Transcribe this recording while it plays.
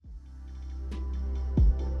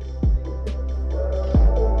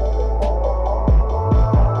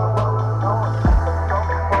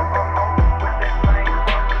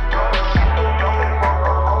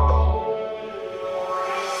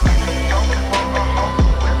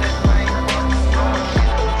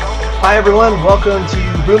Hi everyone, welcome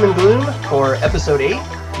to Boom and Gloom for episode 8.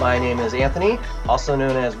 My name is Anthony, also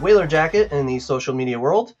known as Whaler Jacket in the social media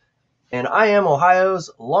world, and I am Ohio's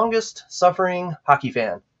longest suffering hockey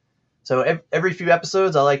fan. So every few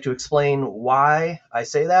episodes I like to explain why I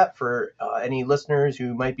say that for any listeners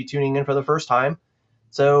who might be tuning in for the first time.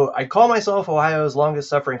 So I call myself Ohio's longest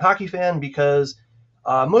suffering hockey fan because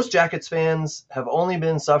most Jackets fans have only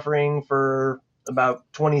been suffering for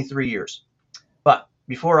about 23 years. But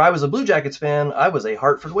before I was a Blue Jackets fan, I was a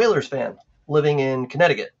Hartford Whalers fan living in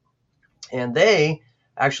Connecticut. And they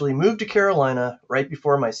actually moved to Carolina right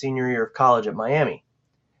before my senior year of college at Miami.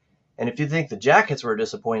 And if you think the Jackets were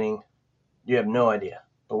disappointing, you have no idea.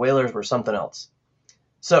 The Whalers were something else.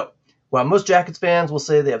 So, while most Jackets fans will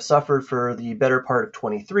say they have suffered for the better part of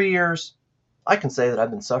 23 years, I can say that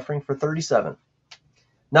I've been suffering for 37.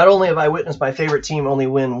 Not only have I witnessed my favorite team only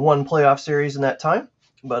win one playoff series in that time,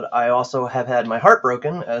 but I also have had my heart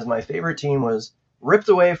broken as my favorite team was ripped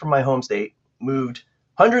away from my home state, moved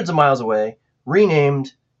hundreds of miles away,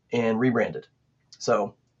 renamed, and rebranded.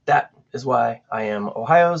 So that is why I am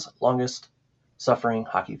Ohio's longest suffering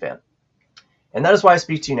hockey fan. And that is why I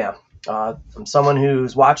speak to you now. I'm someone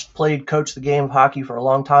who's watched, played, coached the game of hockey for a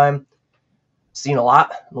long time, seen a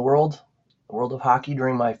lot in the world of hockey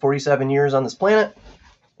during my 47 years on this planet,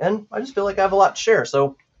 and I just feel like I have a lot to share.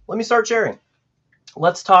 So let me start sharing.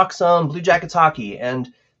 Let's talk some Blue Jackets hockey.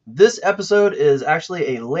 And this episode is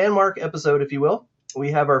actually a landmark episode, if you will.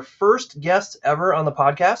 We have our first guest ever on the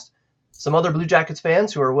podcast, some other Blue Jackets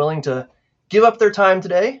fans who are willing to give up their time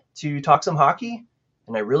today to talk some hockey,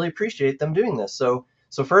 and I really appreciate them doing this. So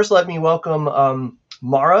first, let me welcome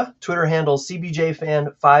Mara, Twitter handle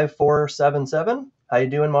CBJFan5477. How you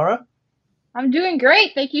doing, Mara? I'm doing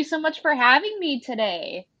great. Thank you so much for having me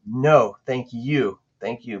today. No, thank you.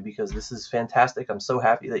 Thank you, because this is fantastic. I'm so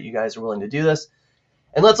happy that you guys are willing to do this.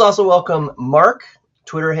 And let's also welcome Mark.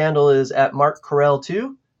 Twitter handle is at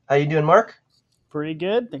MarkCorell2. How you doing, Mark? Pretty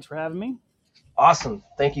good. Thanks for having me. Awesome.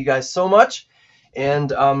 Thank you guys so much.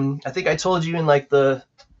 And I think I told you in like the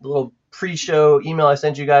little pre-show email I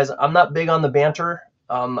sent you guys, I'm not big on the banter.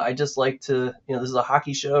 I just like to, this is a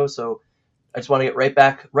hockey show, so I just want to get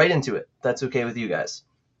right into it. That's okay with you guys.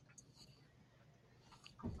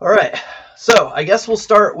 All right. So I guess we'll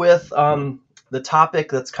start with the topic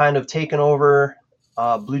that's kind of taken over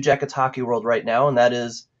Blue Jackets hockey world right now, and that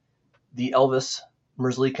is the Elvis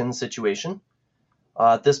situation.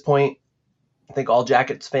 At this point, I think all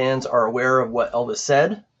Jackets fans are aware of what Elvis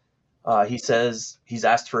said. He says he's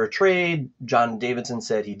asked for a trade. John Davidson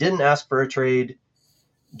said he didn't ask for a trade.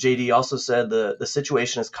 JD also said the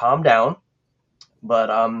situation has calmed down. But,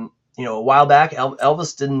 a while back,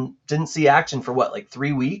 Elvis didn't see action for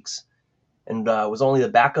 3 weeks and was only the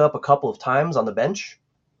backup a couple of times on the bench.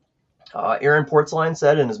 Aaron Portzline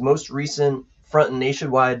said in his most recent Front and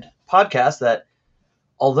Nationwide podcast that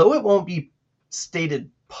although it won't be stated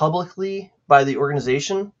publicly by the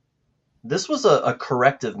organization, this was a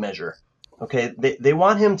corrective measure. Okay, they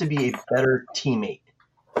want him to be a better teammate.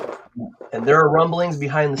 And there are rumblings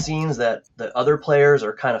behind the scenes that other players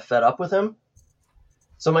are kind of fed up with him.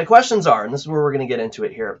 So my questions are, and this is where we're going to get into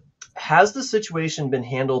it here, has the situation been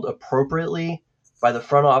handled appropriately by the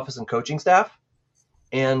front office and coaching staff?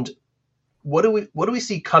 And what do we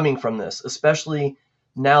see coming from this, especially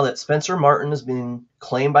now that Spencer Martin has been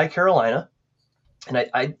claimed by Carolina? And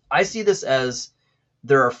I see this as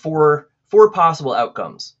there are four possible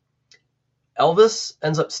outcomes. Elvis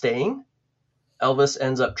ends up staying. Elvis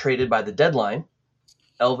ends up traded by the deadline.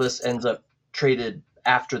 Elvis ends up traded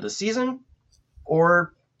after the season.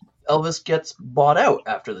 Or Elvis gets bought out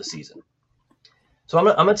after the season. So I'm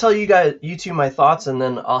gonna tell you two my thoughts, and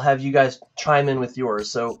then I'll have you guys chime in with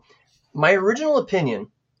yours. So my original opinion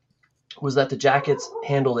was that the Jackets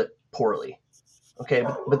handled it poorly. Okay,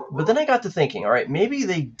 but then I got to thinking, all right, maybe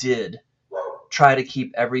they did try to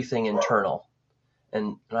keep everything internal.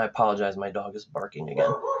 And I apologize, my dog is barking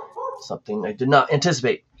again. Something I did not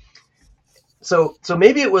anticipate. So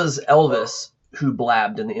maybe it was Elvis who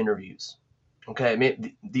blabbed in the interviews.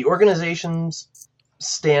 Okay, the organization's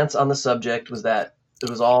stance on the subject was that it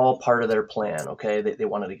was all part of their plan. Okay, they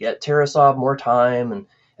wanted to get Tarasov more time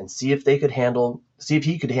and see if he could handle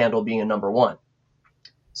being a number one.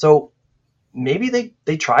 So maybe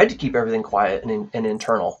they tried to keep everything quiet and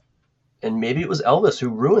internal, and maybe it was Elvis who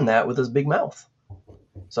ruined that with his big mouth.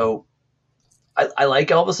 So I like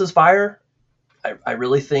Elvis's fire. I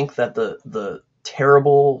really think that the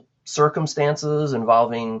terrible circumstances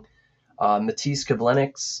involving Matisse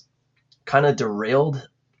Kivlenic's kind of derailed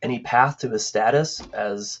any path to his status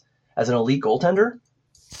as an elite goaltender.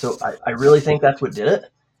 So I really think that's what did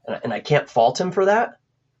it, and I can't fault him for that.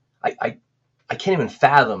 I can't even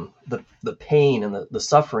fathom the pain and the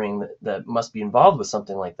suffering that must be involved with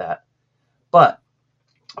something like that. But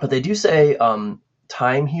they do say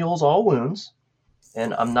time heals all wounds,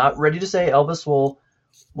 and I'm not ready to say Elvis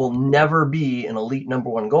will never be an elite number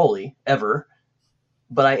one goalie ever,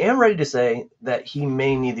 but I am ready to say that he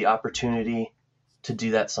may need the opportunity to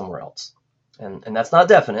do that somewhere else, and that's not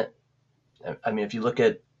definite. I mean, if you look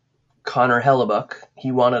at Connor Hellebuck,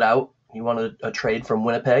 he wanted out. He wanted a trade from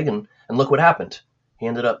Winnipeg, and look what happened. He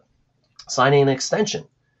ended up signing an extension.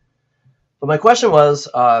 But my question was,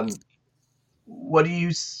 what do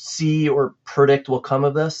you see or predict will come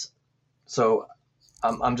of this? So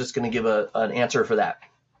I'm just going to give an answer for that.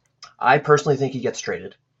 I personally think he gets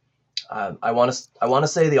traded. I want to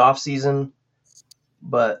say the off season,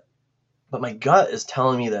 but my gut is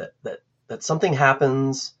telling me that something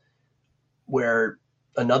happens where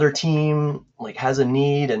another team like has a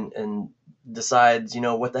need and decides,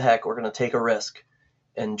 what the heck, we're going to take a risk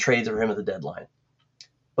and trades for him at the deadline.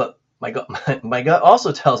 But my gut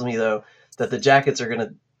also tells me though that the Jackets are going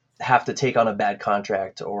to have to take on a bad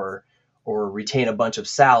contract or retain a bunch of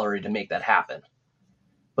salary to make that happen.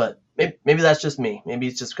 But maybe that's just me. Maybe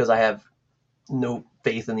it's just because I have no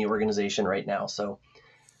faith in the organization right now. So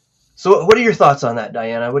what are your thoughts on that,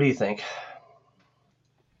 Diana? What do you think?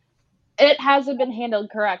 It hasn't been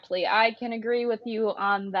handled correctly. I can agree with you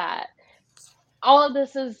on that. All of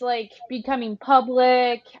this is like becoming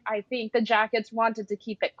public. I think the Jackets wanted to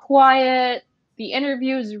keep it quiet. The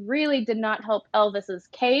interviews really did not help Elvis's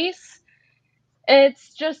case.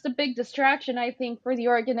 It's just a big distraction, I think, for the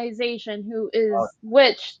organization,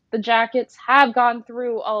 which the Jackets have gone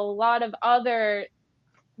through a lot of other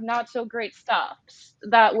not so great stuff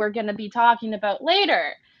that we're going to be talking about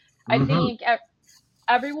later. I think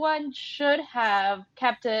everyone should have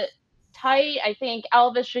kept it tight. I think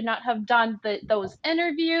Elvis should not have done those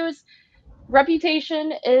interviews.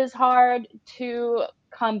 Reputation is hard to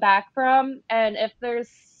come back from, and if there's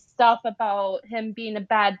stuff about him being a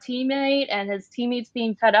bad teammate and his teammates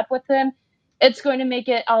being fed up with him, it's going to make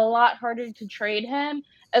it a lot harder to trade him,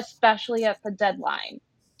 especially at the deadline.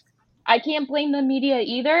 I can't blame the media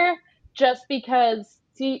either, just because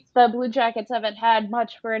the Blue Jackets haven't had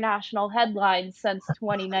much for a national headline since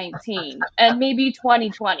 2019 and maybe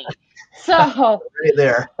 2020. So Right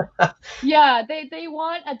there. yeah, they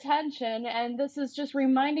want attention, and this is just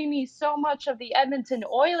reminding me so much of the Edmonton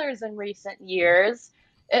Oilers in recent years,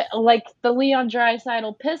 like the Leon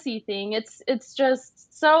Draisaitl pissy thing. It's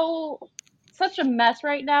just such a mess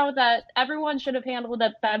right now that everyone should have handled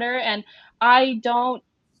it better, and I don't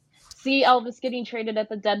see Elvis getting traded at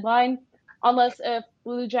the deadline unless if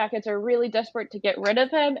Blue Jackets are really desperate to get rid of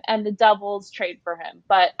him and the Devils trade for him.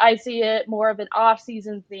 But I see it more of an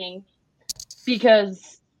off-season thing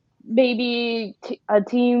because maybe a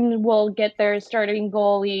team will get their starting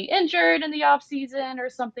goalie injured in the offseason or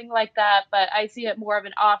something like that. But I see it more of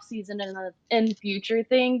an offseason and an in future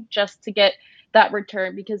thing just to get that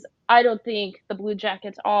return, because I don't think the Blue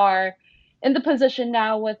Jackets are in the position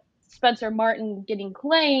now with Spencer Martin getting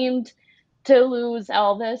claimed to lose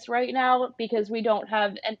Elvis right now, because we don't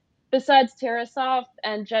have, and besides Tarasov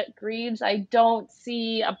and Jet Greaves, I don't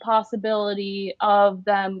see a possibility of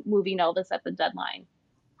them moving Elvis at the deadline.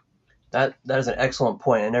 That is an excellent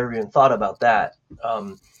point. I never even thought about that,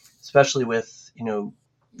 especially with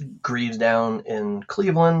Greaves down in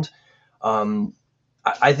Cleveland.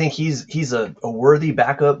 I think he's a worthy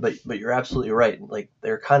backup, but you're absolutely right. Like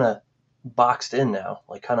they're kind of boxed in now,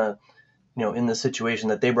 like kind of in the situation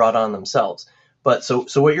that they brought on themselves. But so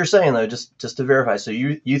what you're saying though, just to verify, so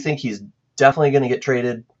you think he's definitely going to get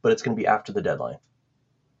traded, but it's going to be after the deadline.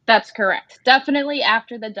 That's correct. Definitely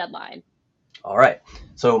after the deadline. All right.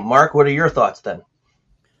 So Mark, what are your thoughts then?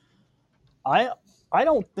 I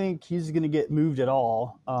don't think he's going to get moved at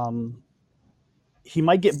all. He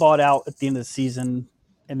might get bought out at the end of the season,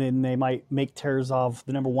 and then they might make Tarasov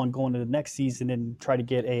the number one going into the next season and try to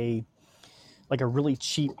get a really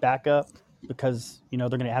cheap backup, because they're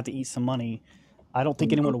going to have to eat some money. I don't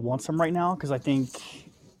think anyone wants him right now, because I think,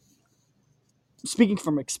 speaking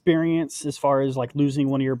from experience, as far as like losing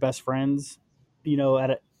one of your best friends,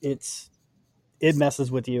 it messes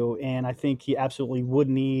with you, and I think he absolutely would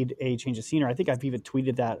need a change of scenery. I think I've even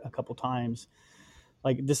tweeted that a couple times.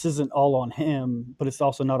 Like, this isn't all on him, but it's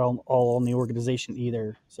also not all on the organization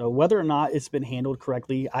either. So whether or not it's been handled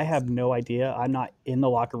correctly, I have no idea. I'm not in the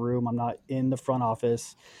locker room. I'm not in the front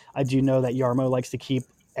office. I do know that Jarmo likes to keep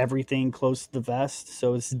everything close to the vest.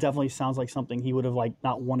 So this definitely sounds like something he would have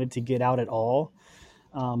not wanted to get out at all.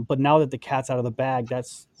 But now that the cat's out of the bag,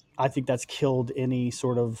 I think that's killed any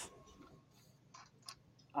sort of,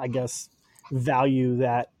 I guess, value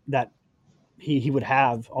that he would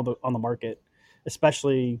have on the market,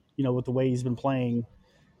 especially with the way he's been playing.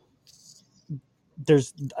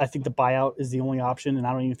 I think the buyout is the only option, and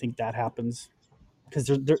I don't even think that happens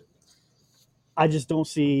because I just don't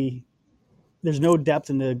see. There's no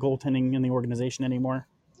depth in the goaltending in the organization anymore.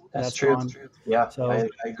 That's true. Gone. Yeah, So I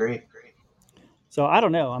agree. So I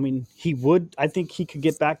don't know. I mean, I think he could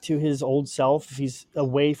get back to his old self if he's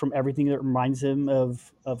away from everything that reminds him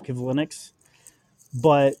of Kivleniks.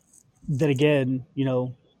 But then again,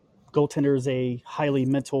 goaltender is a highly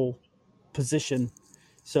mental position,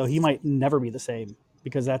 so he might never be the same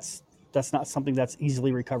because that's not something that's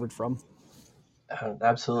easily recovered from.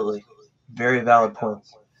 Absolutely, very valid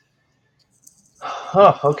points.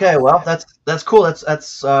 Oh, okay. Well, that's cool.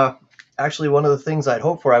 That's actually one of the things I'd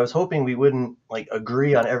hoped for. I was hoping we wouldn't like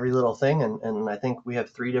agree on every little thing, and I think we have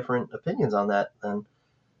 3 different opinions on that. And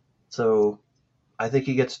so I think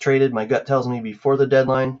he gets traded. My gut tells me before the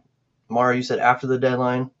deadline. Mara, you said after the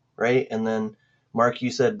deadline, right? And then Mark,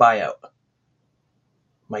 you said buyout.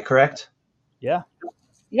 Am I correct? Yeah.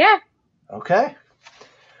 Yeah. Okay.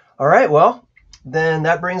 All right. Well, then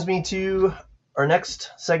that brings me to our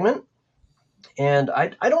next segment. And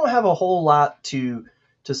I don't have a whole lot to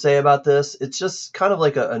say about this. It's just kind of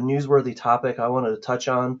like a newsworthy topic I wanted to touch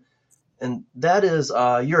on, and that is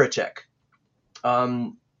Jiricek.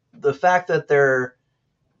 The fact that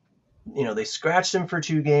they scratched him for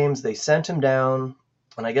 2 games, they sent him down,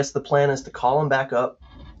 and I guess the plan is to call him back up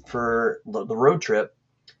for the road trip.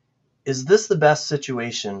 Is this the best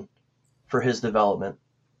situation for his development,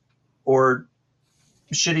 or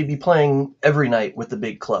should he be playing every night with the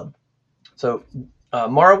big club? So,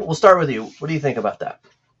 Mara, we'll start with you. What do you think about that?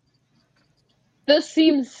 This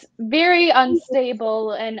seems very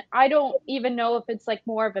unstable, and I don't even know if it's like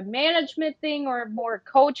more of a management thing or more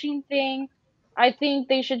coaching thing. I think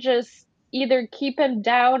they should just either keep him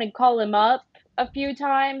down and call him up a few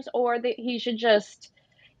times, or that he should just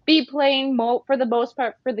be playing for the most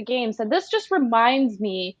part for the games. And this just reminds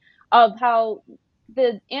me of how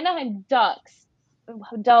the Anaheim Ducks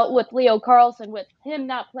dealt with Leo Carlsson, with him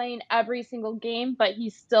not playing every single game, but he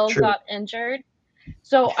still True. got injured.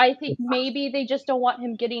 So I think maybe they just don't want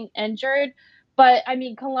him getting injured. But I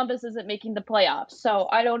mean, Columbus isn't making the playoffs, so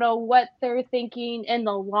I don't know what they're thinking in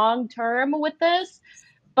the long term with this.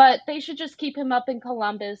 But they should just keep him up in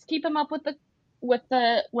Columbus, keep him up with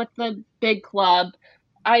the big club.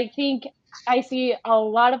 I think I see a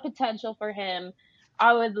lot of potential for him.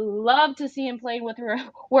 I would love to see him playing with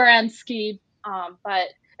Werenski, but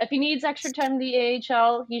if he needs extra time in the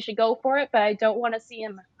AHL, he should go for it. But I don't want to see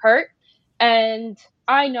him hurt. And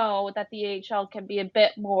I know that the AHL can be a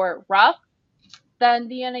bit more rough than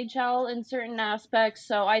the NHL in certain aspects,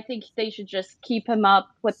 so I think they should just keep him up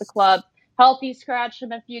with the club. Healthy, scratch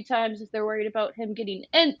him a few times if they're worried about him getting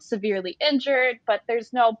severely injured, but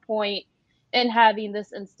there's no point in having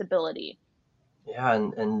this instability. Yeah,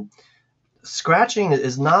 and scratching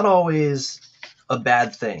is not always a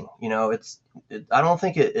bad thing. I don't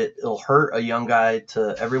think it'll hurt a young guy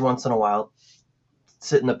to every once in a while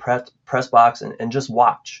sit in the press box and just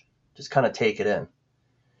watch, just kind of take it in.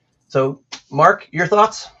 So, Mark, your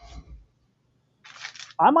thoughts?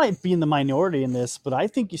 I might be in the minority in this, but I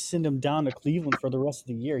think you send him down to Cleveland for the rest of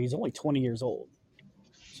the year. He's only 20 years old,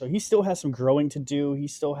 so he still has some growing to do. He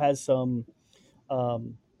still has some,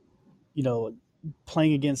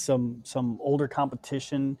 playing against some older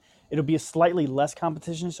competition. It'll be a slightly less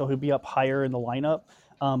competition, so he'll be up higher in the lineup.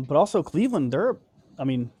 But also Cleveland,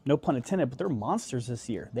 no pun intended, but they're monsters this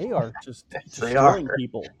year. They are just destroying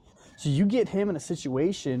people. So you get him in a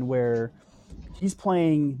situation where he's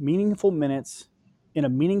playing meaningful minutes in a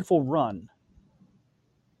meaningful run.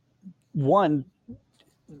 One,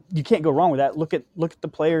 you can't go wrong with that. Look at the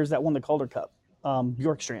players that won the Calder Cup.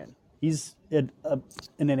 Bjorkstrand, he's an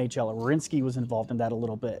NHLer. Werenski was involved in that a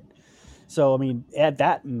little bit. So,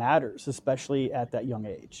 that matters, especially at that young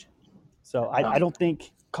age. So I don't think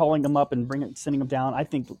calling him up and sending him down. I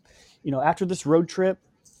think, after this road trip,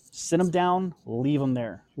 send him down, leave him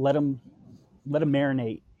there, let him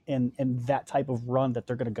marinate in that type of run that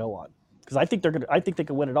they're going to go on. Because I think they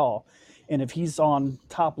can win it all. And if he's on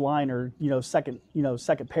top line or second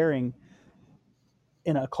pairing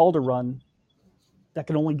in a Calder run, that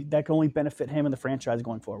can only benefit him and the franchise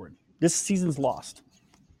going forward. This season's lost.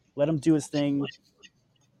 Let him do his thing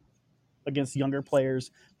against younger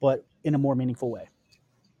players, but in a more meaningful way.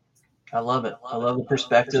 I love it. I love the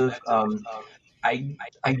perspective. I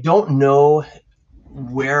don't know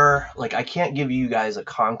where, I can't give you guys a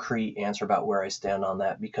concrete answer about where I stand on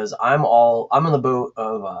that, because I'm in the boat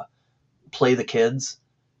of play the kids,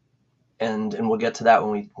 and we'll get to that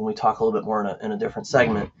when we talk a little bit more in a different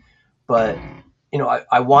segment. But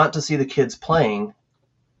I want to see the kids playing,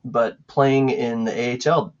 but playing in the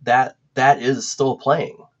AHL, that is still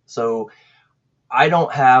playing. So I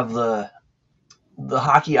don't have the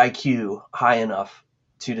hockey IQ high enough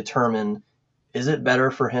to determine, is it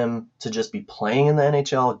better for him to just be playing in the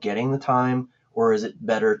NHL, getting the time, or is it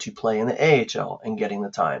better to play in the AHL and getting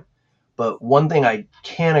the time? But one thing I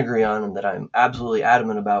can agree on and that I'm absolutely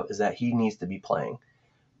adamant about is that he needs to be playing.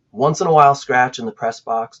 Once in a while, scratch in the press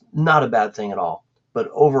box, not a bad thing at all. But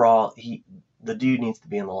overall, the dude needs to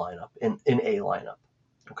be in the lineup, in a lineup.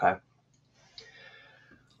 Okay.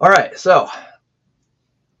 All right, so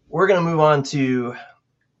we're going to move on to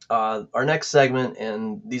our next segment,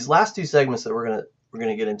 and these last two segments that we're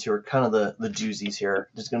gonna get into are kind of the doozies here.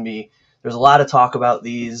 There's a lot of talk about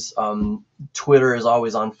these. Twitter is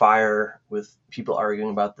always on fire with people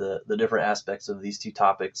arguing about the different aspects of these two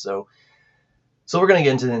topics. So we're gonna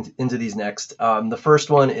get into these next. The first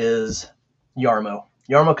one is Jarmo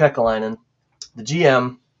Kekalainen, the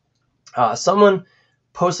GM. Someone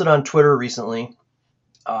posted on Twitter recently.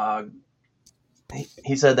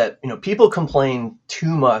 He said that people complain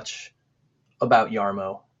too much about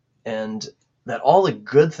Jarmo, and that all the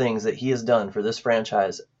good things that he has done for this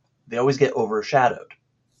franchise, they always get overshadowed.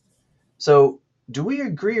 So do we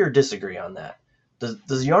agree or disagree on that? Does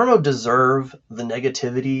Jarmo deserve the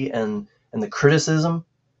negativity and the criticism,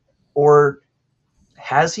 or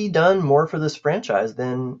has he done more for this franchise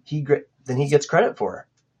than he gets credit for?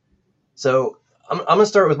 So I'm going to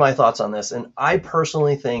start with my thoughts on this, and I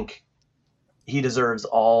personally think he deserves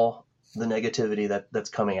all the negativity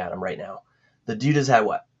that's coming at him right now. The dude has had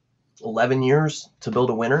 11 years to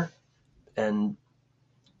build a winner, and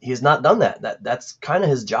he has not done that. That's kind of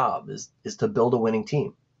his job is to build a winning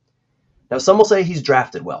team. Now, some will say he's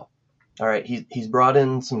drafted well. All right, he's brought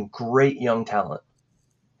in some great young talent,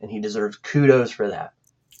 and he deserves kudos for that.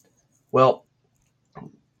 Well,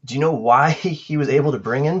 do you know why he was able to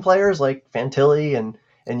bring in players like Fantilli and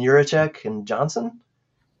Jiricek and Johnson?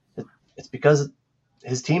 It's because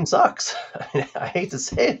his team sucks. I hate to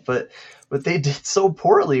say it, but they did so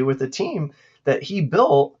poorly with the team that he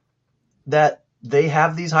built that they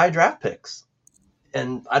have these high draft picks.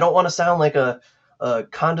 And I don't want to sound like a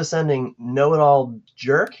condescending know-it-all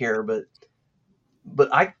jerk here, but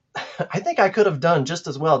I think I could have done just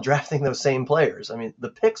as well drafting those same players. I mean, the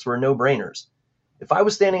picks were no-brainers. If I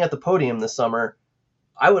was standing at the podium this summer,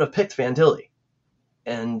 I would have picked Fantilli.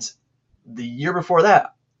 And the year before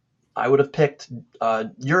that, I would have picked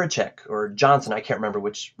Jiricek or Johnson. I can't remember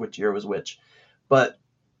which year was which. But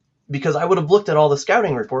because I would have looked at all the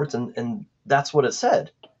scouting reports and that's what it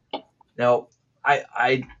said. Now,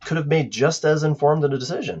 I could have made just as informed a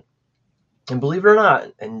decision. And believe it or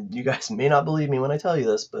not, and you guys may not believe me when I tell you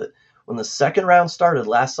this, but when the second round started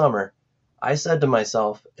last summer, I said to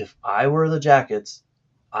myself, if I were the Jackets,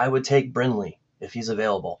 I would take Brindley if he's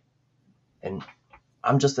available. And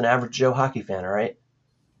I'm just an average Joe hockey fan, all right?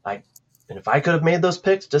 And if I could have made those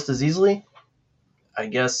picks just as easily, I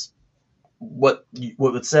guess what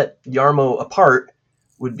would set Jarmo apart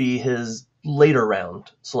would be his later round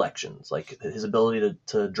selections, like his ability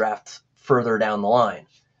to draft further down the line.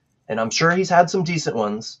 And I'm sure he's had some decent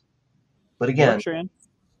ones. But again,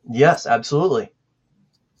 yes, absolutely.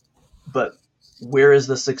 But where is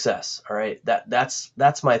the success? All right,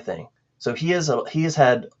 that's my thing. So he has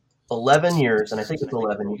had 11 years, and I think it's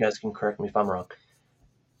 11. You guys can correct me if I'm wrong.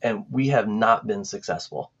 And we have not been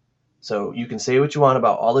successful. So you can say what you want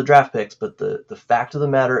about all the draft picks, but the fact of the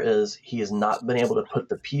matter is he has not been able to put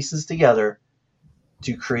the pieces together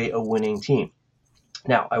to create a winning team.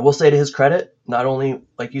 Now, I will say to his credit, not only,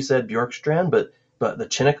 like you said, Bjorkstrand, but the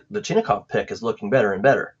Chinnikov pick is looking better and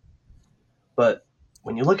better. But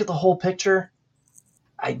when you look at the whole picture,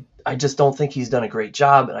 I just don't think he's done a great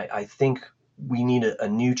job, and I think we need a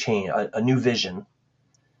new change, a new vision.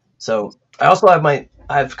 So I also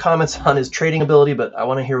have comments on his trading ability, but I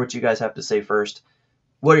want to hear what you guys have to say first.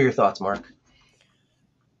 What are your thoughts, Mark?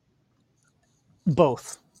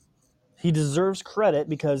 Both. He deserves credit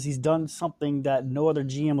because he's done something that no other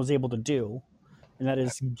GM was able to do, and that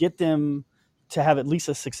is get them to have at least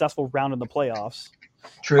a successful round in the playoffs.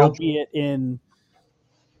 True. Albeit in,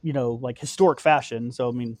 like historic fashion. So,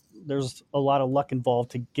 I mean, there's a lot of luck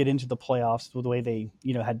involved to get into the playoffs with the way they,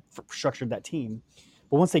 had structured that team.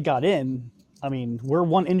 But once they got in, I mean, we're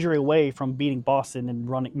one injury away from beating Boston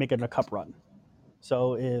and making a cup run.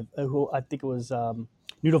 So I think it was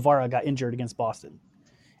Nudavara got injured against Boston,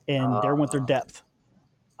 and there went their depth.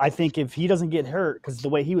 I think if he doesn't get hurt, because the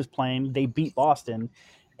way he was playing, they beat Boston,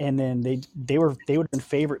 and then they would have been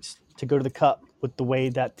favorites to go to the cup with the way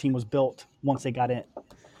that team was built once they got in.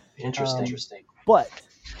 Interesting. But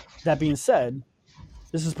that being said,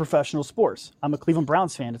 this is professional sports. I'm a Cleveland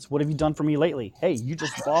Browns fan. It's what have you done for me lately? Hey, you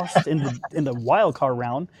just lost in the wild card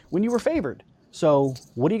round when you were favored. So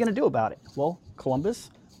what are you going to do about it? Well, Columbus,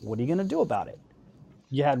 what are you going to do about it?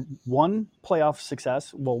 You had one playoff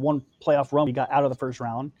success, one playoff run. You got out of the first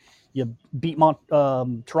round. You beat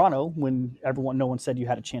Toronto when no one said you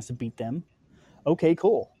had a chance to beat them. Okay,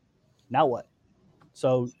 cool. Now what?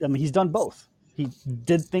 So, I mean, he's done both. He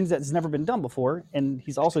did things that's never been done before, and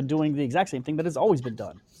he's also doing the exact same thing that has always been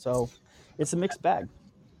done. So it's a mixed bag.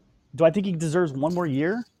 Do I think he deserves one more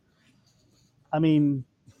year? I mean,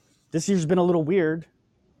 this year's been a little weird.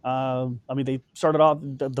 I mean, they started off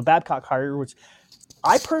the Babcock hire, which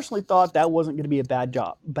I personally thought that wasn't going to be a bad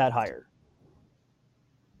hire.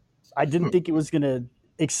 I didn't think it was going to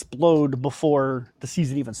explode before the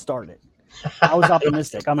season even started. I was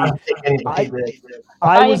optimistic. I mean,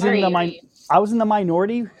 I was in the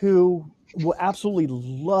minority who absolutely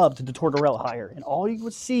loved the Tortorella hire, and all you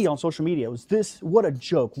would see on social media was this: what a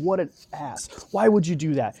joke, what an ass! Why would you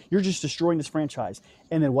do that? You're just destroying this franchise.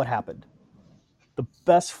 And then what happened? The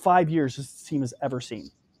best 5 years this team has ever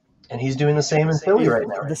seen. And he's doing the same in Philly right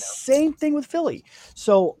now. The same thing with Philly.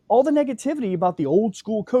 So all the negativity about the old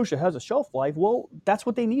school coach that has a shelf life, well, that's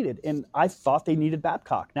what they needed. And I thought they needed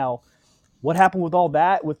Babcock. Now, what happened with all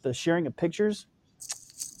that, with the sharing of pictures?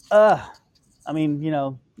 I mean,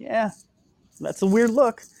 yeah, that's a weird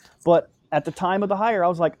look. But at the time of the hire, I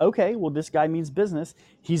was like, okay, well, this guy means business.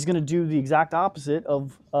 He's going to do the exact opposite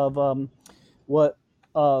of what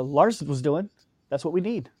Lars was doing. That's what we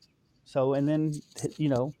need. So, and then,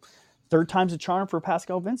 third time's a charm for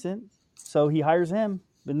Pascal Vincent. So he hires him.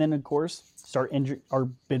 And then, of course, our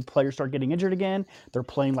bid players start getting injured again. They're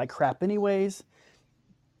playing like crap anyways.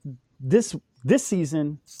 This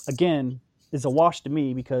season, again, is a wash to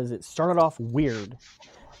me because it started off weird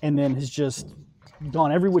and then has just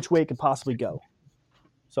gone every which way it could possibly go.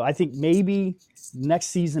 So I think maybe next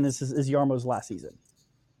season is Jarmo's last season.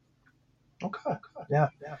 Okay. Yeah.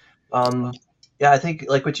 I think,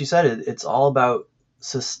 like what you said, it's all about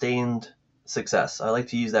sustained success. I like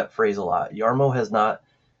to use that phrase a lot. Jarmo has not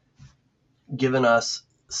given us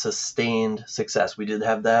sustained success. We did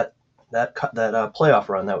have that playoff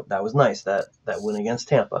run that was nice, that win against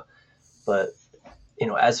Tampa, but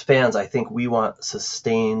as fans, I think we want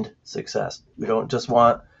sustained success. We don't just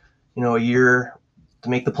want a year to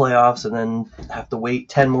make the playoffs and then have to wait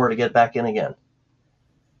 10 more to get back in again.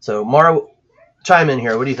 So Mara, chime in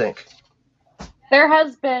here. What do you think? There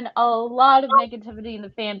has been a lot of negativity in the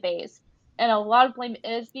fan base, and a lot of blame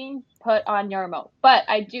is being put on Jarmo. But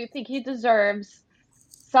I do think he deserves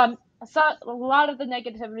a lot of the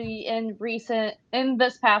negativity in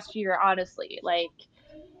this past year, honestly. Like,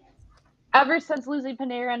 ever since losing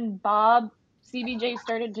Panarin and Bob, CBJ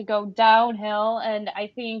started to go downhill, and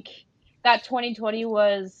I think that 2020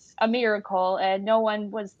 was a miracle, and no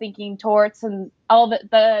one was thinking Torts and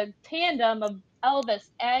the tandem of Elvis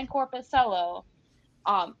and Corpuscello.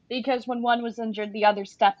 Because when one was injured, the other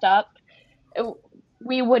stepped up.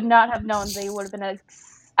 We would not have known they would have been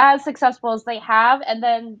as successful as they have. And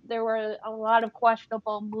then there were a lot of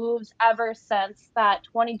questionable moves ever since that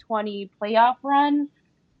 2020 playoff run.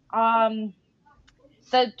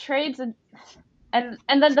 The trades and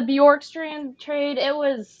then the Bjorkstrand trade,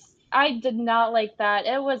 I did not like that.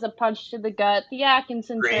 It was a punch to the gut. The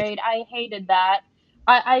Atkinson trade, I hated that.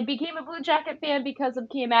 I became a Blue Jacket fan because of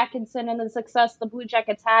Cam Atkinson and the success the Blue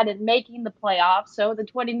Jackets had in making the playoffs. So the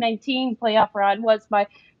 2019 playoff run was my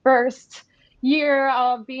first year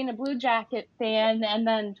of being a Blue Jacket fan, and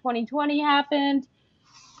then 2020 happened.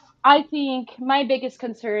 I think my biggest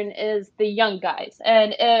concern is the young guys.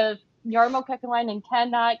 And if Jarmo Kekalainen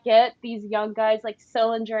cannot get these young guys like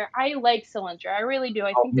Sillinger, I like Sillinger. I really do.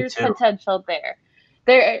 I think there's potential there.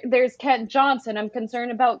 There's Kent Johnson. I'm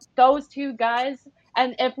concerned about those two guys.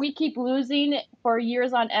 And if we keep losing for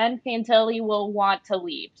years on end, Fantilli will want to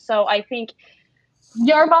leave. So I think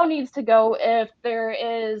Jarmo needs to go. If there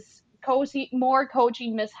is more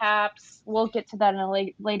coaching mishaps, we'll get to that in a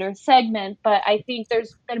later segment. But I think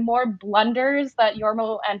there's been more blunders that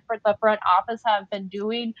Jarmo and the front office have been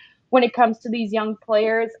doing when it comes to these young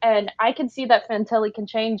players. And I can see that Fantilli can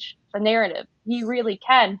change the narrative. He really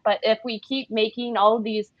can. But if we keep making all of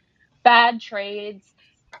these bad trades,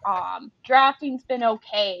 drafting's been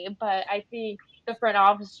okay, but I think the front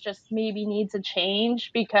office just maybe needs a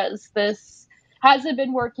change because this hasn't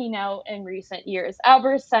been working out in recent years,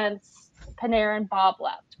 ever since Panarin and Bob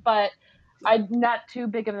left. But I'm not too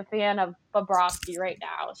big of a fan of Bobrovsky right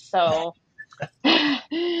now. So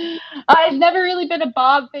I've never really been a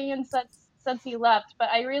Bob fan since he left, but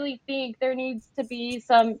I really think there needs to be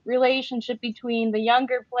some relationship between the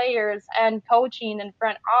younger players and coaching and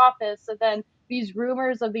front office. So then these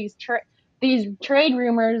rumors of these trade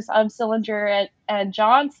rumors of Sillinger and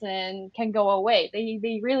Johnson can go away.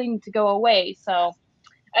 They really need to go away. So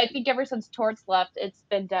I think ever since Torts left, it's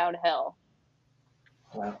been downhill.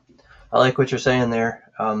 Wow. I like what you're saying there.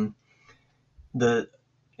 I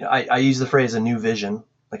use the phrase "a new vision."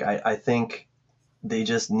 Like I think they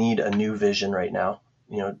just need a new vision right now.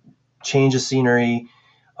 Change of scenery.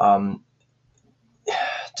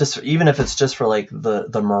 Just even if it's just for like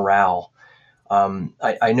the morale.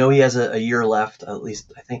 I know he has a year left. At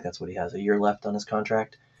least I think that's what he has, a year left on his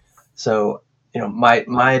contract. So my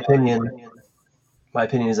opinion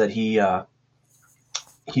is that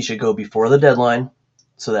he should go before the deadline,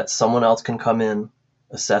 so that someone else can come in,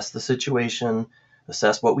 assess the situation,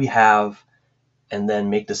 assess what we have, and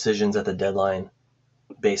then make decisions at the deadline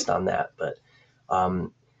based on that. But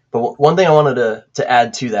one thing I wanted to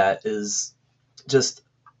add to that is just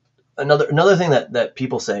another thing that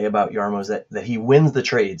people say about Jarmo is that he wins the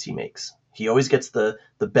trades he makes. He always gets the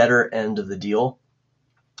better end of the deal.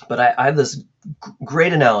 But I have this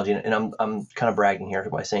great analogy, and I'm kind of bragging here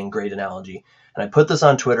by saying great analogy. And I put this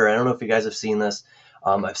on Twitter. I don't know if you guys have seen this.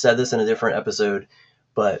 I've said this in a different episode,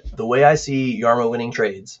 but the way I see Jarmo winning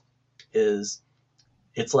trades is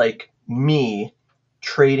it's like me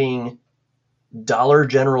trading Dollar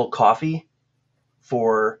General coffee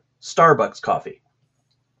for Starbucks coffee.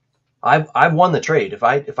 I've won the trade. If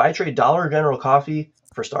I trade Dollar General coffee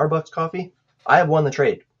for Starbucks coffee, I have won the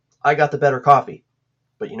trade. I got the better coffee.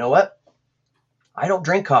 But you know what? I don't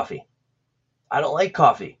drink coffee. I don't like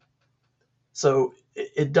coffee. So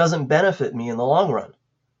it doesn't benefit me in the long run.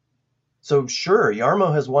 So sure,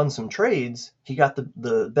 Jarmo has won some trades. He got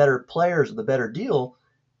the better players, the better deal,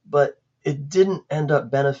 but it didn't end up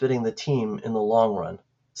benefiting the team in the long run.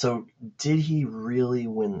 So did he really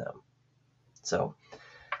win them? So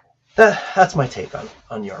that's my take on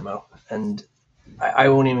Jarmo. And I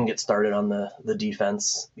won't even get started on the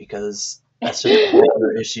defense, because that's just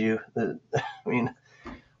another issue. I mean,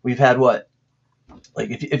 we've had what? Like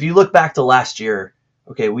if you look back to last year,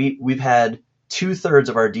 okay, we've had 2/3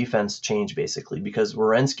 of our defense change basically, because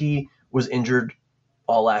Werenski was injured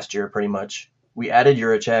all last year pretty much. We added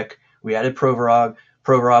Jiricek, we added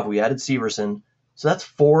Provorov, we added Severson. So that's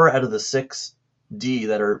 4 out of the 6 D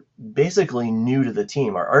that are basically new to the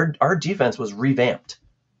team. Our defense was revamped,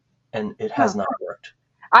 and it has not worked.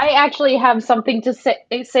 I actually have something to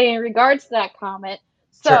say in regards to that comment.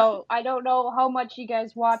 So Sure. I don't know how much you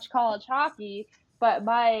guys watch college hockey, but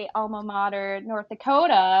my alma mater, North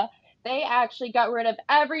Dakota, they actually got rid of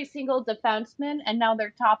every single defenseman, and now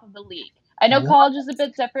they're top of the league. I know college is a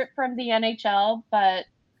bit different from the NHL, but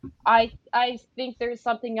I think there's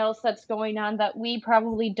something else that's going on that we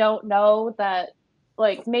probably don't know, that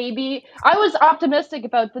like maybe I was optimistic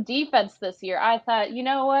about the defense this year. I thought, you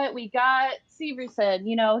know what, we got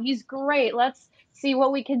Severson, he's great. Let's see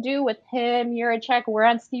what we can do with him. Jiricek,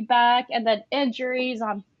 Werenski back, and then injuries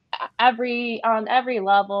on every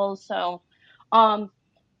level. So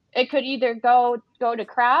it could either go to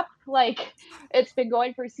crap like it's been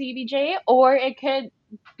going for CBJ, or it could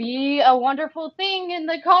be a wonderful thing in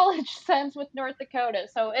the college sense with North Dakota.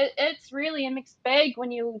 So it's really a mixed bag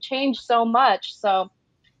when you change so much. So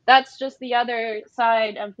that's just the other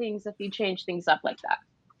side of things if you change things up like that.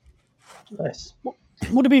 Nice.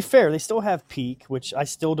 Well, to be fair, they still have Peak, which I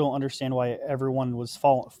still don't understand why everyone was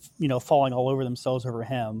falling all over themselves over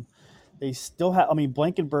him. They still have,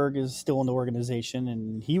 Blankenberg is still in the organization,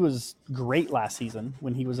 and he was great last season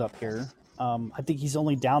when he was up here. I think he's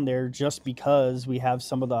only down there just because we have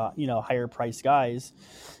some of the, higher priced guys.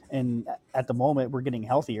 And at the moment we're getting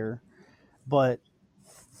healthier, but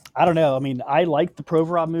I don't know. I liked the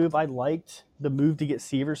Provorov move. I liked the move to get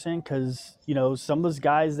Severson because, some of those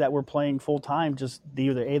guys that were playing full time just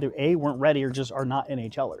either A, weren't ready, or just are not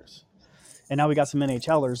NHLers. And now we got some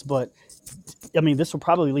NHLers, but this will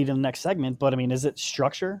probably lead in the next segment, but is it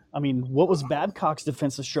structure? What was Babcock's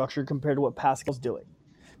defensive structure compared to what Pascal's doing?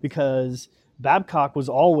 Because Babcock was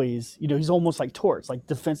always, he's almost like Torts, like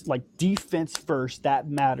defense first, that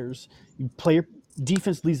matters. You play your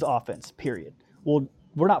defense leads the offense, period. Well,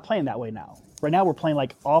 we're not playing that way now. Right now we're playing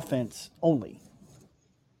like offense only.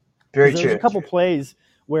 Very true. There's a couple plays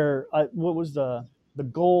where what was the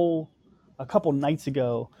goal a couple nights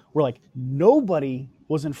ago where like nobody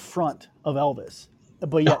was in front of Elvis,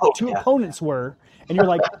 but yet two opponents were, and you're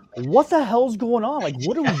like, what the hell's going on? Like,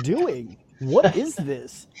 what are we doing? What is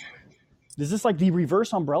this? Is this like the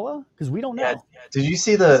reverse umbrella? Because we don't know. Yeah. Did you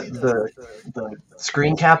see the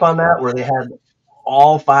screen cap on that where they had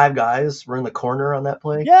all 5 guys were in the corner on that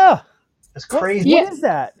play. Yeah. It's crazy. What is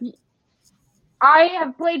that? I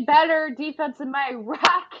have played better defense in my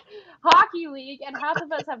rack hockey league, and half of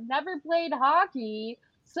us have never played hockey.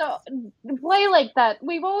 So to play like that,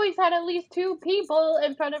 we've always had at least 2 people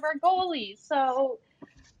in front of our goalies. So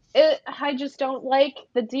I just don't like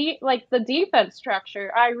the defense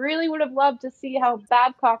structure. I really would have loved to see how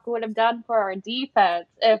Babcock would have done for our defense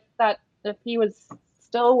if he was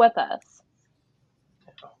still with us.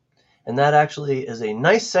 And that actually is a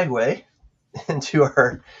nice segue into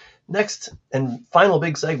our next and final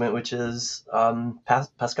big segment, which is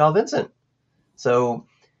Pascal Vincent. So,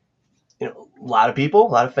 a lot of people, a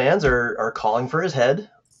lot of fans are calling for his head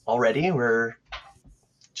already. We're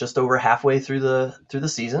just over halfway through the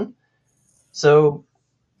season. So,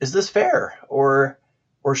 is this fair, or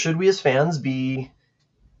should we as fans be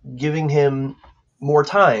giving him more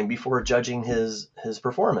time before judging his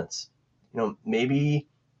performance? Maybe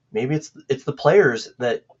it's the players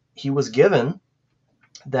that he was given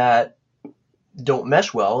that don't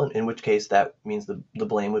mesh well, in which case that means the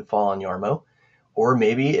blame would fall on Jarmo, or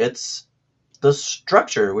maybe it's the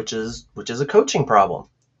structure, which is a coaching problem.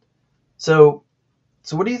 So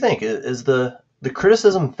what do you think? Is the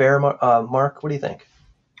criticism fair, Mark? What do you think?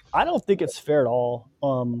 I don't think it's fair at all.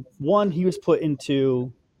 One, he was put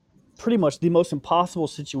into pretty much the most impossible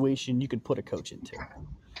situation you could put a coach into.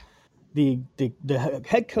 The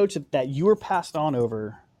head coach that you were passed on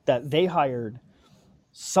over, that they hired,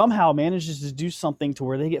 somehow manages to do something to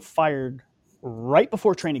where they get fired right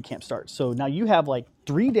before training camp starts. So now you have like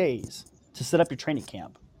 3 days to set up your training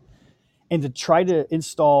camp and to try to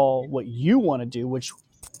install what you want to do, which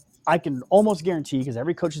I can almost guarantee, because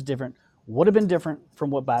every coach is different, would have been different from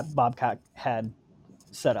what Bobcat had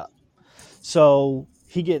set up. So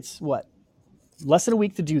he gets less than a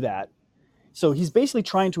week to do that. So he's basically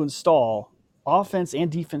trying to install offense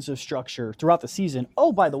and defensive structure throughout the season.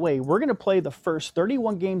 Oh, by the way, we're going to play the first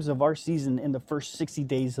 31 games of our season in the first 60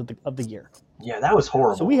 days of the year. Yeah, that was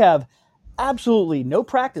horrible. So we have absolutely no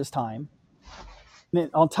practice time. And then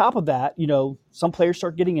on top of that, some players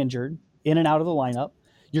start getting injured in and out of the lineup.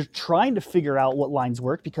 You're trying to figure out what lines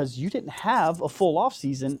work because you didn't have a full off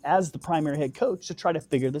season as the primary head coach to try to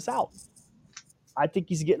figure this out. I think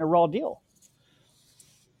he's getting a raw deal.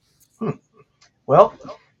 Well,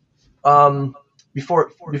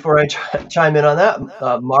 before I chime in on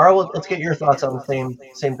that, Mara, let's get your thoughts on the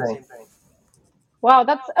same thing. Wow,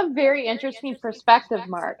 that's a very interesting perspective,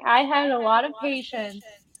 Mark. I had a lot of patience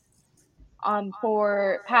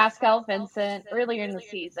for Pascal Vincent earlier in the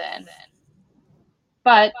season,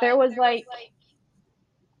 but there was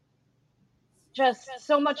just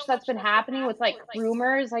so much that's been happening with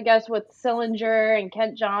rumors, I guess, with Sillinger and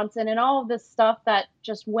Kent Johnson and all of this stuff that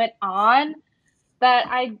just went on, that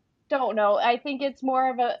I don't know. I think it's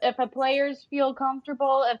more of if the players feel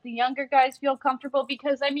comfortable, if the younger guys feel comfortable,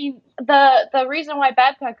 because the reason why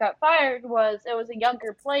Babcock got fired was it was a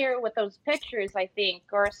younger player with those pictures, I think,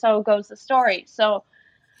 or so goes the story. So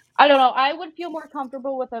I don't know. I would feel more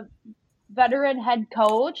comfortable with a veteran head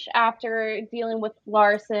coach after dealing with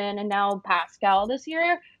Larson and now Pascal this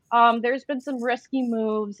year. There's been some risky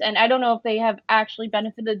moves, and I don't know if they have actually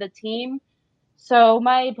benefited the team. So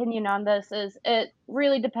my opinion on this is it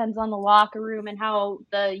really depends on the locker room and how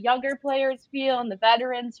the younger players feel and the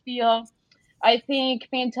veterans feel. I think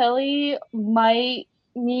Fantilli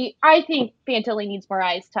needs more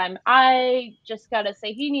ice time. I just gotta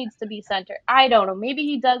say he needs to be center. I don't know. Maybe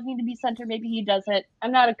he does need to be center. Maybe he doesn't.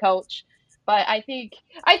 I'm not a coach, but I think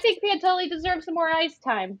Fantilli deserves some more ice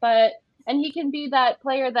time. And he can be that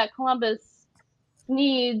player that Columbus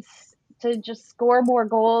needs to just score more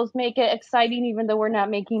goals, make it exciting, even though we're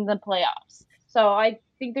not making the playoffs. So I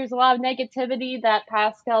think there's a lot of negativity that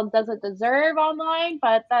Pascal doesn't deserve online,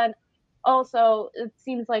 but then also it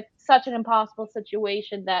seems like such an impossible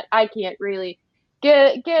situation that I can't really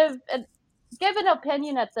give an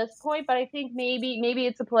opinion at this point. But I think maybe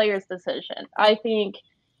it's a player's decision. I think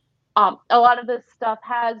a lot of this stuff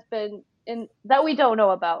has been that we don't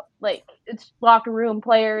know about, like it's locker room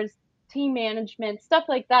players, team management, stuff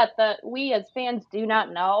like that we as fans do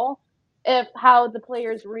not know how the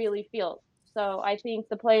players really feel. So I think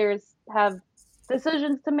the players have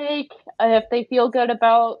decisions to make. If they feel good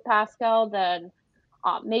about Pascal, then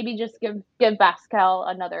maybe just give Pascal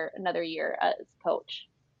another year as coach.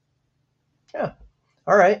 Yeah.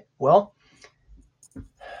 All right. Well,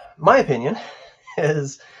 my opinion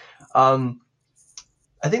is, I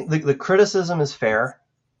think the criticism is fair.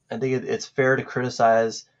 I think it's fair to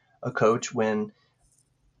criticize a coach when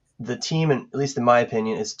the team, and at least in my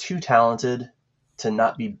opinion, is too talented to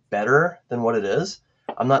not be better than what it is.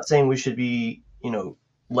 I'm not saying we should be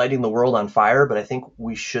lighting the world on fire, but I think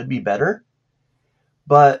we should be better.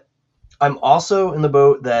 But I'm also in the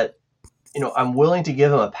boat that, I'm willing to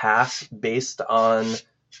give him a pass based on,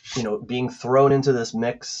 being thrown into this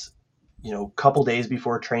mix, a couple days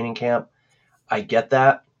before training camp. I get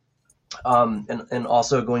that. And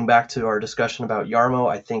also going back to our discussion about Jarmo,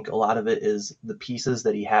 I think a lot of it is the pieces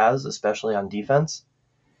that he has, especially on defense.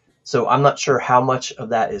 So I'm not sure how much of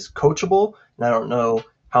that is coachable, and I don't know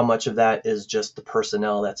how much of that is just the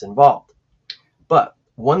personnel that's involved. But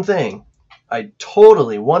one thing, I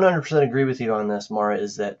totally 100% agree with you on this, Mara,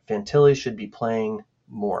 is that Fantilli should be playing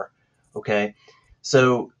more. Okay?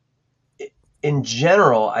 So in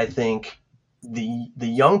general, I think the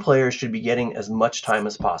young players should be getting as much time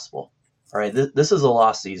as possible. All right, this is a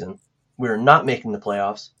lost season. We're not making the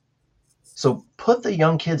playoffs. So put the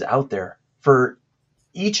young kids out there for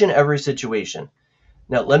each and every situation.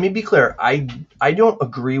 Now, let me be clear. I don't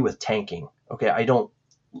agree with tanking. Okay, I don't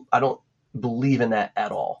believe in that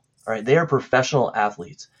at all. All right, they are professional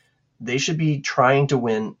athletes. They should be trying to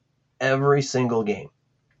win every single game.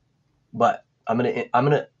 But I'm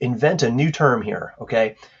gonna invent a new term here.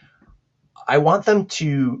 Okay, I want them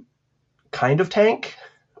to kind of tank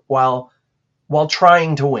while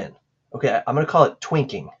trying to win. Okay, I'm gonna call it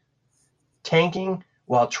twinking. Tanking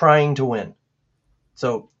while trying to win.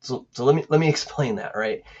 So let me explain that,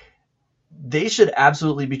 right? They should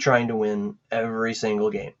absolutely be trying to win every single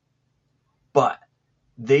game. But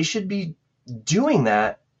they should be doing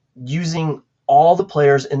that using all the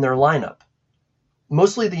players in their lineup.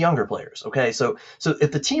 Mostly the younger players, okay? So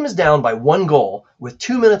if the team is down by 1 goal with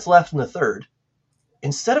 2 minutes left in the third,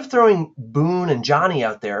 instead of throwing Boone and Johnny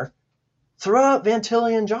out there, throw out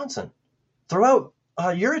Fantilli and Johnson. Throw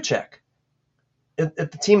out Jiricek. If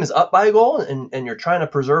the team is up by a goal and you're trying to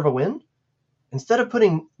preserve a win, instead of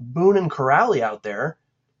putting Boone and Corrali out there,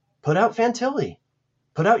 put out Fantilli.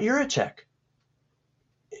 Put out Jiricek.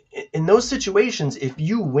 In those situations, if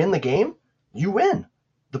you win the game, you win.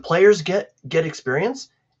 The players get experience,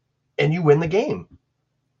 and you win the game.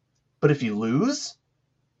 But if you lose,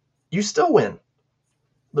 you still win.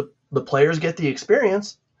 The players get the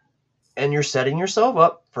experience, and you're setting yourself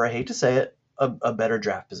up for, I hate to say it, a better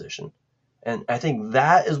draft position. And I think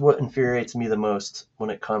that is what infuriates me the most when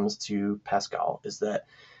it comes to Pascal, is that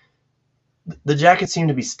the Jackets seem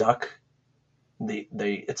to be stuck.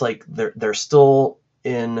 It's like they're still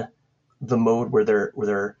in the mode where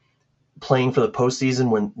they're playing for the postseason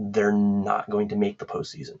when they're not going to make the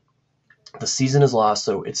postseason. The season is lost,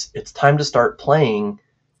 so it's time to start playing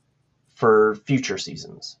for future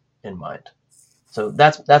seasons in mind. So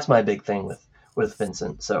that's my big thing with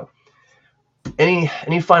Vincent. So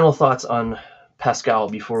any final thoughts on Pascal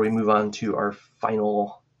before we move on to our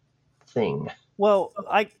final thing? Well,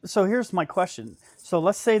 so here's my question. So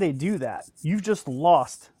let's say they do that. You've just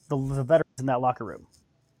lost the veterans in that locker room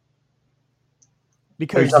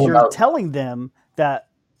because you're telling them that,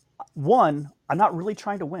 one, I'm not really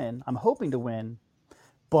trying to win. I'm hoping to win,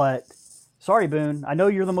 but sorry, Boone. I know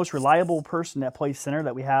you're the most reliable person that plays center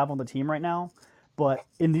that we have on the team right now, but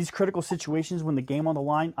in these critical situations when the game on the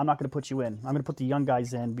line, I'm not going to put you in. I'm going to put the young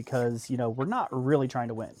guys in because we're not really trying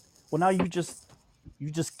to win. Well, now you just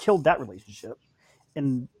killed that relationship,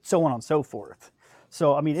 and so on and so forth.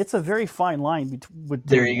 So I mean, it's a very fine line with.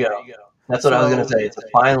 There you go. That's what I was going to say. It's a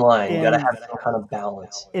fine line. You got to have some kind of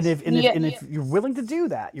balance. And if you're willing to do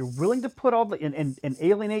that, you're willing to put all the and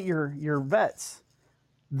alienate your vets,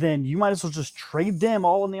 then you might as well just trade them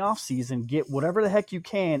all in the offseason, get whatever the heck you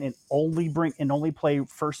can, and only play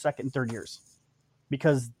first, second, and third years,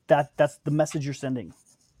 because that's the message you're sending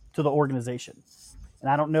to the organization. And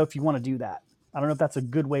I don't know if you want to do that. I don't know if that's a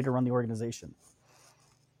good way to run the organization.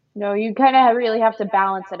 No, you kind of really have to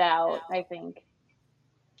balance it out, I think.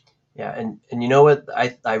 Yeah, and you know what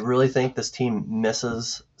I really think this team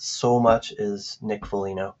misses so much is Nick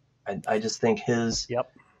Foligno. I just think his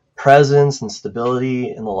presence and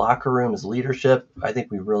stability in the locker room, his leadership, I think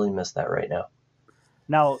we really miss that right now.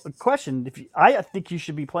 Now, a question, I think you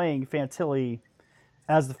should be playing Fantilli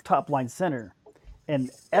as the top line center. And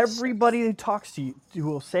everybody who talks to you who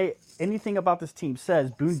will say anything about this team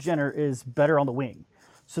says Boone Jenner is better on the wing.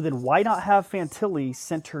 So then why not have Fantilli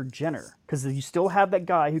center Jenner? Because you still have that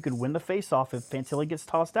guy who can win the faceoff if Fantilli gets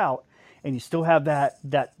tossed out, and you still have that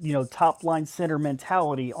top line center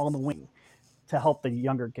mentality on the wing to help the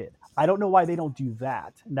younger kid. I don't know why they don't do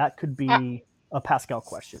that. That could be a Pascal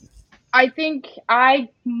question. I think I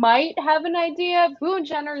might have an idea. Boone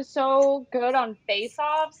Jenner is so good on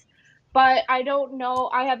faceoffs But I don't know.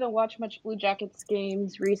 I haven't watched much Blue Jackets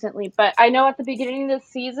games recently, but I know at the beginning of the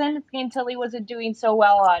season, Fantilli wasn't doing so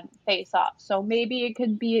well on face-off. So maybe it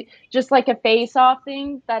could be just like a face-off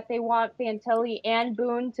thing that they want Fantilli and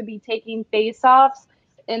Boone to be taking face-offs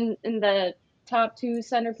in the top two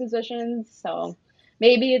center positions. So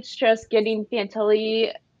maybe it's just getting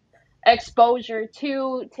Fantilli exposure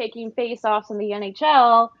to taking face-offs in the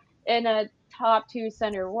NHL in a top two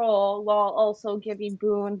center role while also giving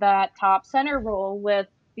Boone that top center role with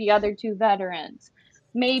the other two veterans.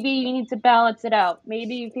 Maybe you need to balance it out.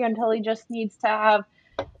 Maybe Fiantelli just needs to have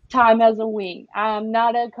time as a wing. I'm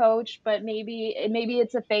not a coach, but maybe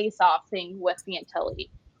it's a face-off thing with Fiantelli.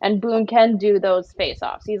 And Boone can do those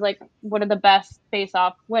face-offs. He's like one of the best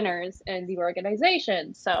face-off winners in the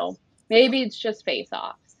organization. So maybe it's just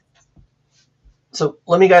face-offs. So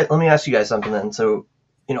let me ask you guys something then. So,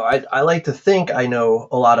 I like to think I know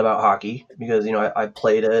a lot about hockey because, I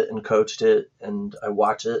played it and coached it and I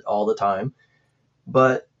watch it all the time.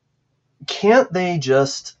 But can't they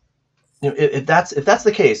just, if that's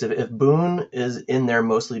the case, if Boone is in there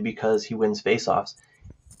mostly because he wins faceoffs,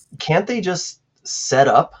 can't they just set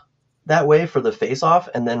up that way for the faceoff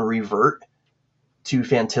and then revert to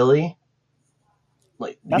Fantilli?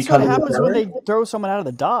 Like that's what happens when they throw someone out of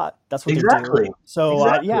the dot. That's what exactly. They do. So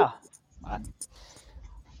exactly.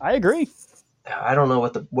 I agree. I don't know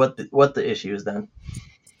what the issue is then.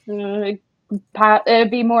 It'd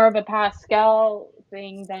be more of a Pascal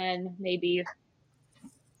thing than maybe.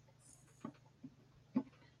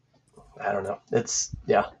 I don't know. It's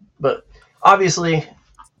but obviously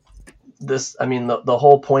the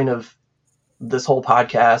whole point of this whole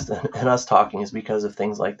podcast and us talking is because of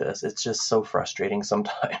things like this. It's just so frustrating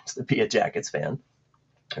sometimes to be a Jackets fan.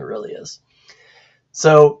 It really is.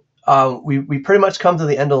 So we pretty much come to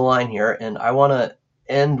the end of the line here, and I want to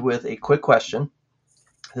end with a quick question.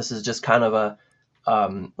 This is just kind of a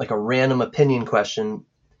like a random opinion question.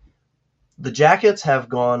 The Jackets have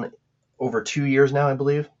gone over 2 years now, I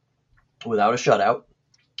believe, without a shutout,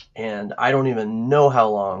 and I don't even know how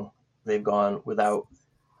long they've gone without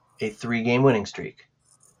a 3-game winning streak.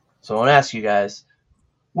 So I want to ask you guys,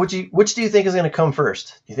 which do you think is going to come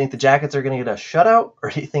first? Do you think the Jackets are going to get a shutout,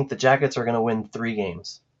 or do you think the Jackets are going to win 3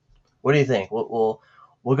 games? What do you think? We'll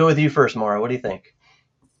go with you first, Maura. What do you think?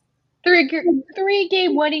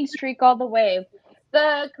 3-game winning streak all the way.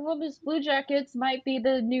 The Columbus Blue Jackets might be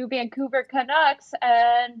the new Vancouver Canucks,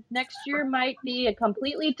 and next year might be a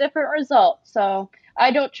completely different result. So I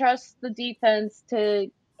don't trust the defense to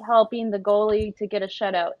helping the goalie to get a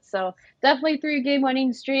shutout. So definitely 3-game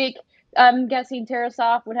winning streak. I'm guessing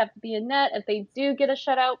Tarasov would have to be in net if they do get a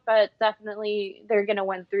shutout, but definitely they're going to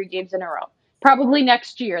win 3 games in a row. Probably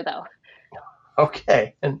next year, though.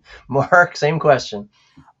 Okay. And Mark, same question.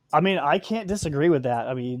 I mean, I can't disagree with that.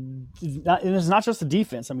 I mean, it's not just the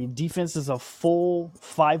defense. I mean, defense is a full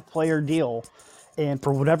 5-player deal. And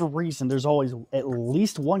for whatever reason, there's always at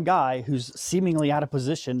least one guy who's seemingly out of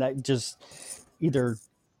position that just either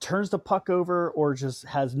turns the puck over or just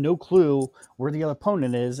has no clue where the other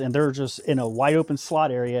opponent is. And they're just in a wide open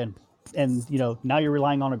slot area. And now you're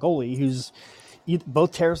relying on a goalie who's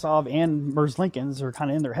both Tarasov and Merzlikins are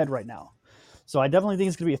kind of in their head right now. So I definitely think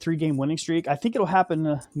it's going to be a 3-game winning streak. I think it'll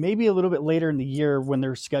happen maybe a little bit later in the year when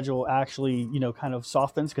their schedule actually, kind of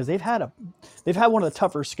softens, because they've had one of the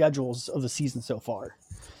tougher schedules of the season so far.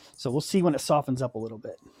 So we'll see when it softens up a little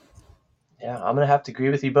bit. Yeah, I'm going to have to agree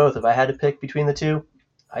with you both. If I had to pick between the two,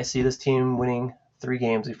 I see this team winning 3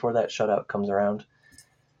 games before that shutout comes around.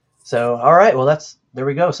 So, all right, well, there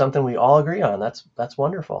we go. Something we all agree on. That's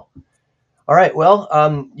wonderful. All right, well,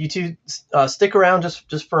 you two stick around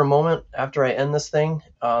just for a moment after I end this thing.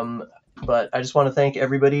 But I just want to thank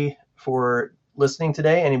everybody for listening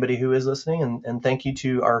today, anybody who is listening, and thank you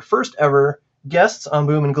to our first ever guests on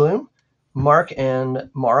Boom and Gloom, Mark and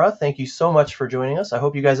Maura. Thank you so much for joining us. I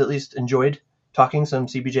hope you guys at least enjoyed talking some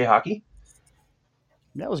CBJ hockey.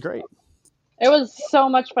 That was great. It was so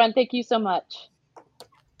much fun. Thank you so much.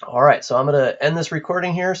 All right, so I'm going to end this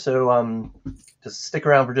recording here, so just stick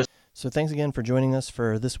around for just... So thanks again for joining us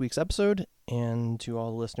for this week's episode, and to all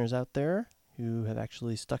the listeners out there who have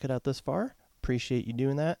actually stuck it out this far, appreciate you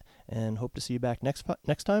doing that, and hope to see you back next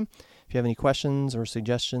time. If you have any questions or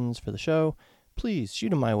suggestions for the show, please shoot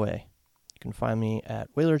them my way. You can find me at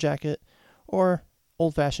Whaler Jacket or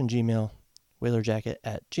old-fashioned Gmail,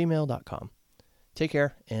 whalerjacket@gmail.com. Take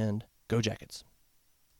care, and go Jackets.